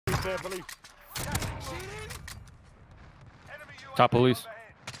Top police.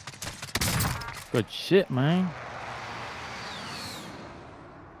 Good shit, man.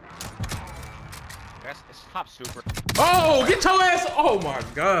 It's top super. Oh, get your ass! Oh my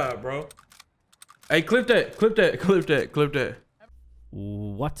god, bro. Hey, clip that, clip that, clip that, clip that.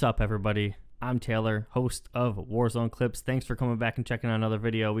 What's up, everybody? I'm Taylor, host of Warzone Clips. Thanks for coming back and checking out another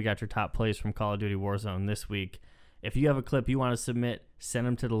video. We got your top plays from Call of Duty Warzone this week. If you have a clip you want to submit, send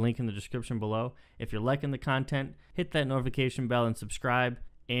them to the link in the description below. If you're liking the content, hit that notification bell and subscribe,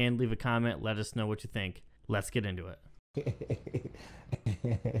 and leave a comment. Let us know what you think. Let's get into it.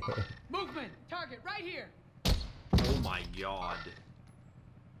 Movement! Target right here! Oh my god.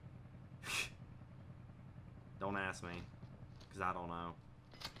 Don't ask me, because I don't know.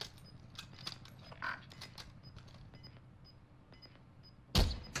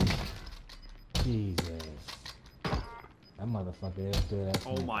 Jesus. That motherfucker is good.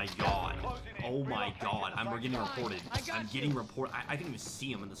 Oh my god. Oh my god. I'm getting reported. I'm getting reported. I didn't even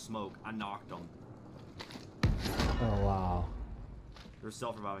see him in the smoke. I knocked him. Oh wow. They're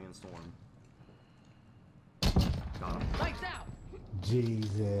self-reviving in storm. Got him. Lights out!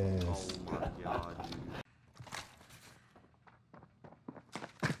 Jesus. Oh my god, dude.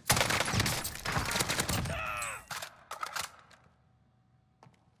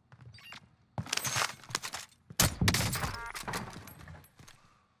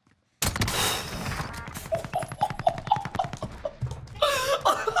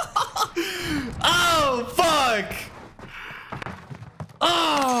 Oh fuck!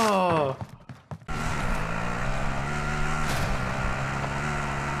 Oh!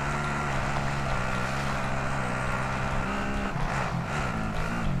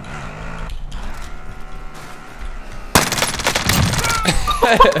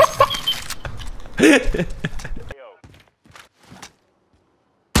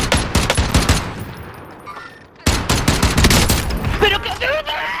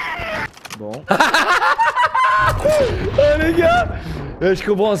 Bon. Oh les gars, je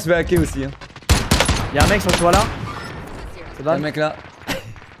comprends, on se fait hacker aussi. Hein. Y'a un mec sur le toit là. C'est là. Y'a un mec là.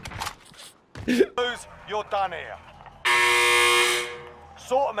 You're done here.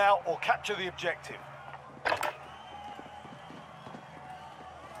 Sort them out or capture the objective.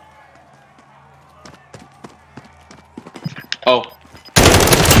 Oh.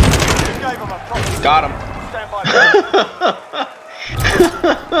 Got him. Stand by.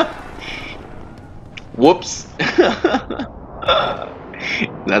 Whoops.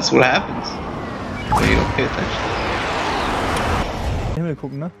 That's what happens when you don't pay attention. Himmel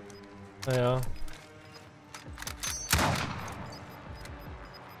gucken, ne? Ja.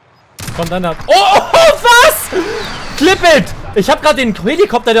 Kommt einer. Oh, was? Clip it! Ich hab gerade den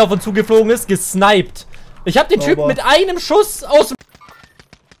Helikopter, der auf uns zugeflogen ist, gesniped. Ich hab den Typen mit einem Schuss aus dem...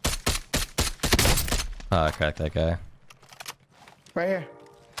 Ah, I cracked that guy. Right here.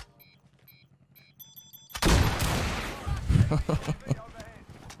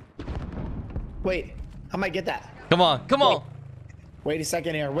 Wait, I might get that. Come on, come on. Wait a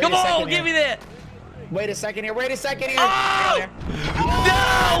second here. Wait Come a second on, here. give me that. Wait a second here. Wait a second here. Oh!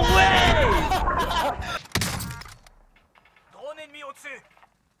 No way!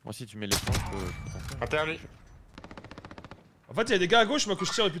 Moi, si tu mets les points, je peux Interdit. En fait, il y a des gars à gauche, moi, que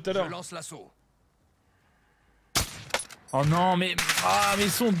je tire depuis tout à l'heure. Lance l'assaut. Oh non, mais... Ah, mais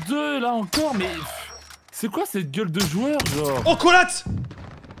ils sont deux, là, encore, mais... C'est quoi cette gueule de joueur, genre? Oh, Colate!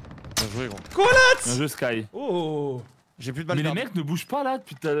 Bien joué, gros. Colate! Bien joué, Sky. Oh! J'ai plus de balles. Mais les mecs ne bougent pas, là,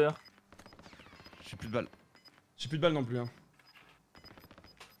 depuis tout à l'heure. J'ai plus de balles. J'ai plus de balles non plus, hein.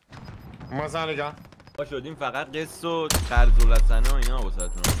 Moins un, les gars. ما شدیم فقط قص و قرض الحسنه و اینا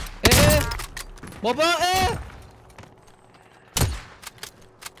واسهتون. بابا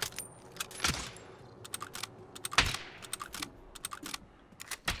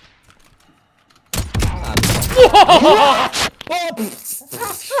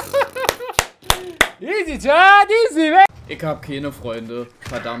Easy, Chad, easy, man. Ich hab keine Freunde.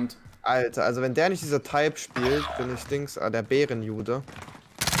 Verdammt. Alter, also wenn der nicht dieser Type spielt, bin ich der Bärenjude.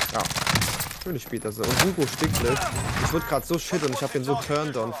 Ja. Natürlich spielt er so. Und Hugo Stiglitz. Ich wurde gerade so shit und ich hab ihn so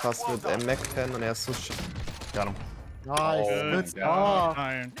turned on fast mit Mac-10 und er ist so shit. Got him. Nice. Good stuff.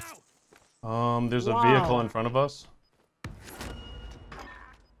 There's a vehicle in front of us.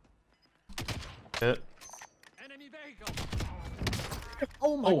 Hit. Enemy vehicle.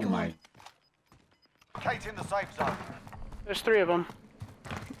 Oh my god. Kate in the safe zone. There's three of them.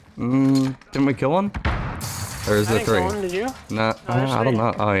 Didn't we kill one? Or is I it think three? one, did you? No, there's I don't three.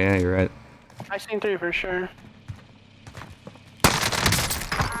 know. Oh yeah, you're right. I seen three for sure.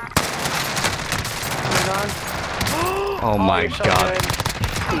 Oh my you're so god. good.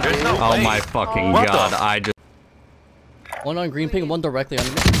 Oh my fucking god, I just... One on green ping, one directly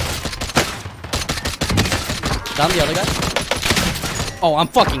under me. Down the other guy. Oh, I'm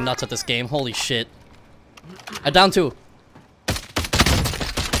fucking nuts at this game. Holy shit. I down 2.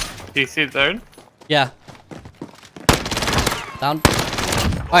 Do you see third? Yeah. Down.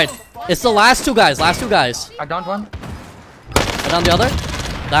 Alright. It's the last 2 guys. Last 2 guys. I downed one. I down the other.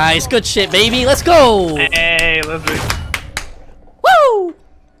 Nice. Good shit, baby. Let's go. Hey, let's go. Woo!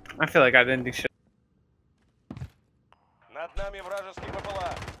 I feel like I didn't do shit. Над нами вражеский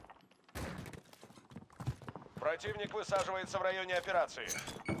ППЛА. Противник высаживается в районе операции.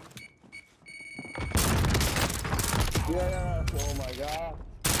 Yeah, oh my god.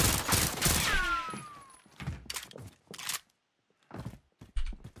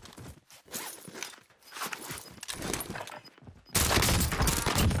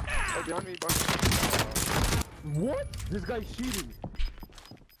 Oh, behind me, bro. What? This guy's cheating.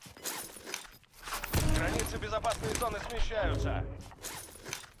 Границы безопасной зоны смещаются.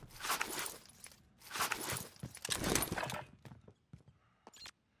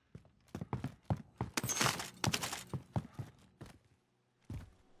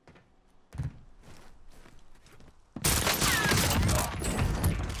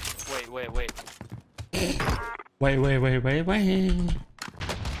 Wait.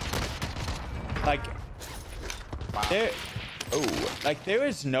 Like, there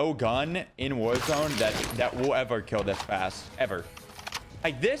is no gun in Warzone that will ever kill this fast, ever.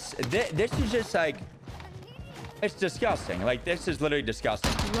 Like this is just like, it's disgusting. Like this is literally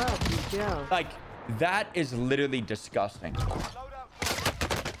disgusting. Like that is literally disgusting.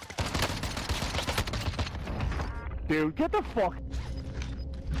 Dude, get the fuck.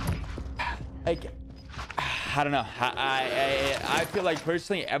 Like, I don't know. I feel like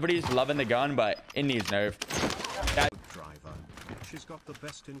personally everybody's loving the gun, but it needs nerf. Driver. She's got the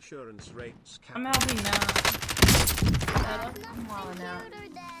best insurance rates. I'm helping now. I'm wilding out.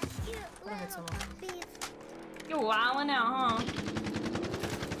 I hit someone. You're wilding out, huh?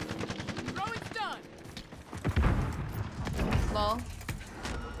 Oh, it's done. Lol.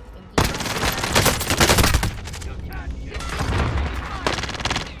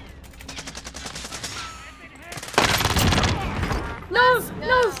 No,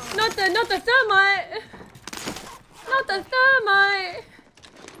 not the thermite. Not the thermite.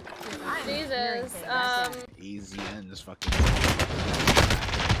 Jesus. Easy end this fucking.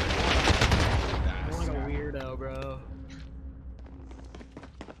 I'm like a weirdo, bro.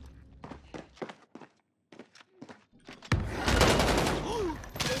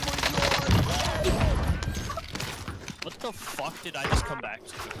 What the fuck did I just come back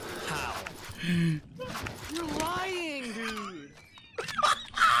to? How? You're lying, dude.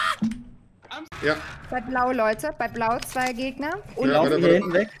 Ja. Bei blau, Leute. Bei blau 2 Gegner. Und ja, laufen hier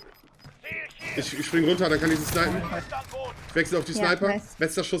hinten weg. Ich spring runter, dann kann ich sie snipen. Ich wechsle auf die Sniper. Ja, nice.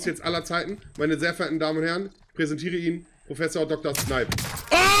 Bester Schuss jetzt aller Zeiten. Meine sehr verehrten Damen und Herren, präsentiere Ihnen Professor Dr. Snipe.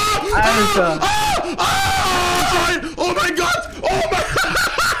 Oh! Alter! Oh mein Gott! Oh mein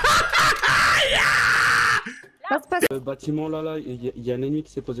Le bâtiment là, il y a un ennemi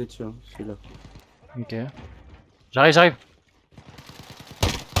qui s'est posé dessus, hein, celui-là. Ok. J'arrive.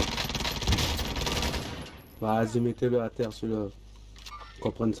 Vas-y, mettez-le à terre, celui-là.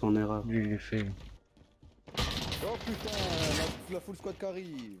 Comprenne son erreur. Lui, il est fait. Oh putain, la full squad qui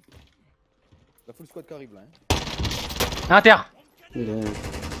arrive. La full squad qui arrive là. Hein. À terre.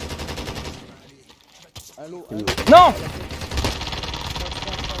 Allô, non.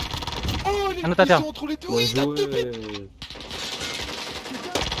 Oh, les un autre à terre. entre les deux, oui,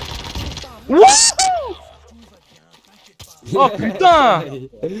 oh putain.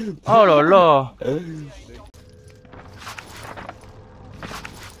 Oh là là.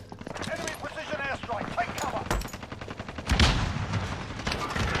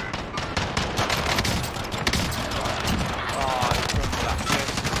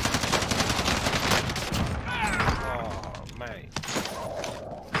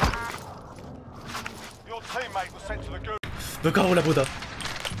 Do carro la puta.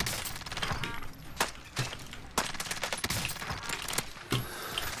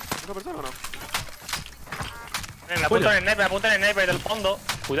 ¿Otra persona o no? Apunta en el sniper del fondo.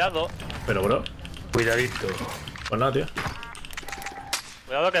 Cuidado. Pero bro, cuidadito. Pues nada, tío.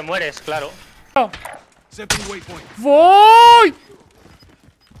 Cuidado que mueres, claro. Voy!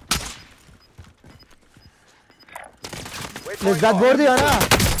 Les backboardé, Anna!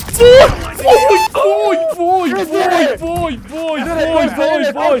 Voy!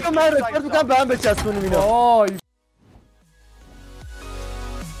 Spero che campo ambele ciascuno di noi.